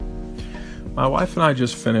My wife and I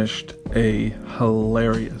just finished a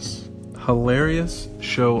hilarious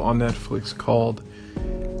show on Netflix called,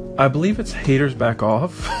 I believe it's Haters Back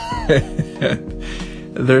Off.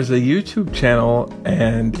 There's a YouTube channel,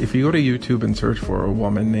 and if you go to YouTube and search for a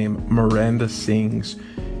woman named Miranda Sings,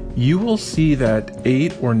 you will see that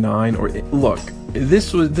 8 or 9 or look,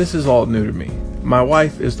 this is all new to me. My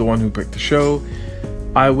wife is the one who picked the show.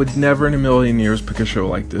 I would never in a million years pick a show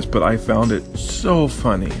like this, but I found it so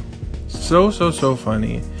funny. So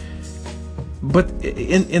funny. But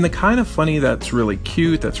in the kind of funny that's really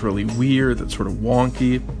cute, that's really weird, that's sort of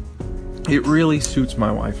wonky. It really suits my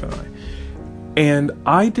wife and I. And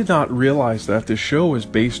I did not realize that this show was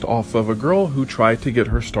based off of a girl who tried to get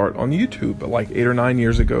her start on YouTube like 8 or 9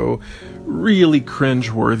 years ago. Really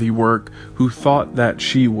cringe-worthy work, who thought that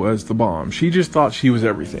she was the bomb. She just thought she was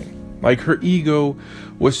everything. Like, her ego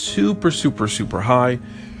was super high.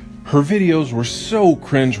 Her videos were so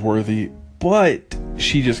cringe-worthy, but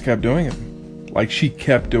she just kept doing them. Like, she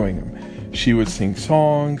kept doing them. She would sing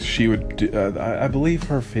songs. She would do, I believe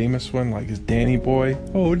her famous one, like, is Danny Boy.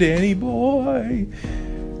 Oh, Danny Boy.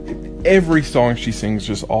 Every song she sings is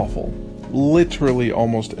just awful. Literally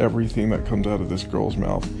almost everything that comes out of this girl's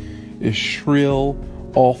mouth is shrill,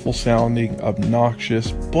 awful sounding,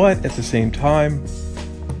 obnoxious, but at the same time,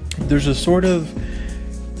 there's a sort of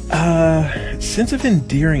sense of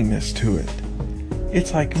endearingness to it.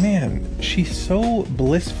 It's like, man, she's so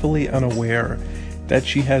blissfully unaware that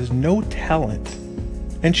she has no talent,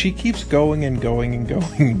 and she keeps going and going and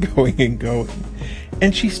going and going and going,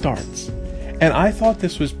 and she starts. And I thought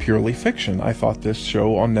this was purely fiction. I thought this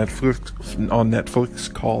show on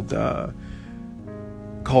Netflix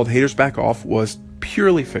called Haters Back Off was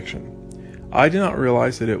purely fiction. I did not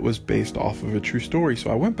realize that it was based off of a true story.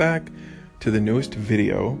 So I went back to the newest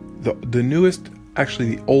video, the newest,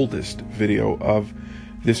 actually the oldest video of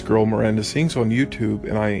this girl Miranda Sings on YouTube,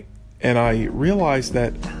 and I realized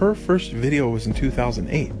that her first video was in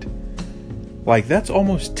 2008. Like, that's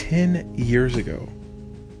almost 10 years ago.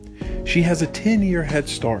 She has a 10-year head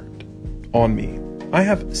start on me. I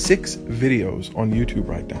have 6 videos on YouTube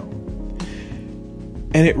right now.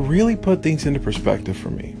 And it really put things into perspective for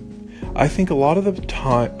me. I think a lot of the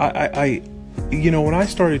time, when I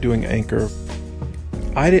started doing Anchor,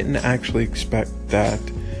 I didn't actually expect that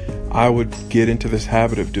I would get into this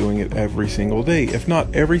habit of doing it every single day. If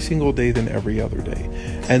not every single day, then every other day.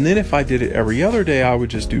 And then if I did it every other day, I would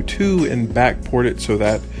just do 2 and backport it so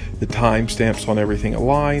that the timestamps on everything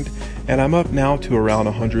aligned. And I'm up now to around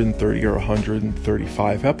 130 or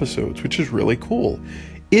 135 episodes, which is really cool.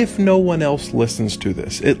 If no one else listens to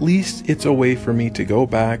this, at least it's a way for me to go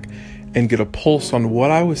back and get a pulse on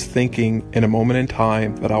what I was thinking in a moment in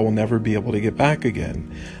time that I will never be able to get back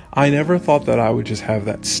again. I never thought that I would just have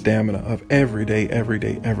that stamina of every day.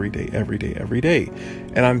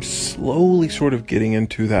 And I'm slowly sort of getting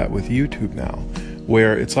into that with YouTube now,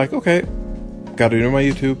 where it's like, okay, gotta do my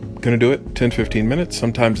YouTube, gonna do it 10-15 minutes,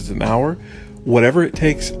 sometimes it's an hour, whatever it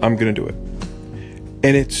takes, I'm gonna do it.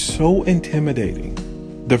 And it's so intimidating.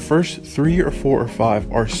 The first 3 or 4 or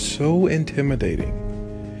 5 are so intimidating.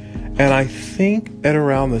 And I think at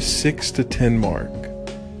around the 6 to 10 mark,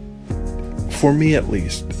 for me at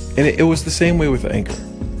least, and it was the same way with Anchor,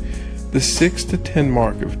 the 6 to 10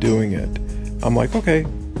 mark of doing it, I'm like, okay,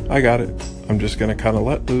 I got it. I'm just going to kind of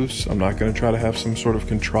let loose. I'm not going to try to have some sort of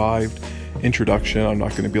contrived introduction. I'm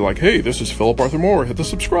not going to be like, hey, this is Philip Arthur Moore. Hit the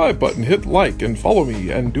subscribe button, hit like, and follow me,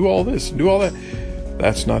 and do all this, and do all that.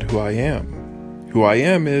 That's not who I am. Who I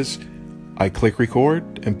am is, I click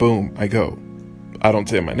record, and boom, I go. I don't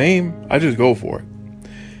say my name, I just go for it.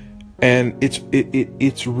 And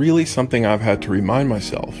it's really something I've had to remind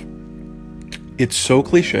myself. It's so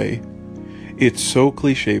cliche,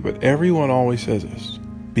 but everyone always says this.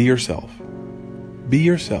 Be yourself. Be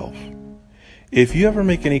yourself. If you ever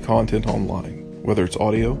make any content online, whether it's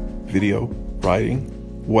audio, video, writing,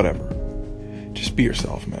 whatever, just be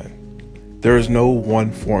yourself, man. There is no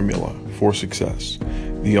one formula for success.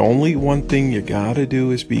 The only one thing you gotta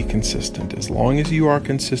do is be consistent. As long as you are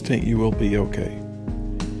consistent, you will be okay.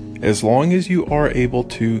 As long as you are able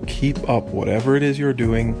to keep up whatever it is you're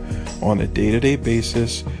doing on a day-to-day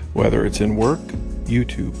basis, whether it's in work,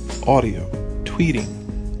 YouTube, audio, tweeting,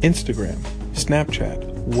 Instagram, Snapchat,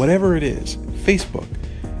 whatever it is, Facebook,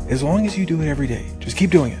 as long as you do it every day, just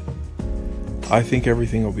keep doing it. I think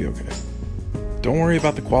everything will be okay. Don't worry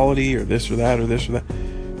about the quality or this or that or this or that.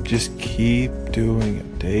 Just keep doing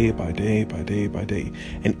it day by day by day by day.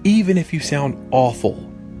 And even if you sound awful,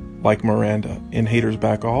 like Miranda in Haters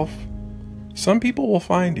Back Off, some people will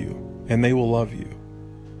find you and they will love you.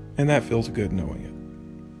 And that feels good knowing it.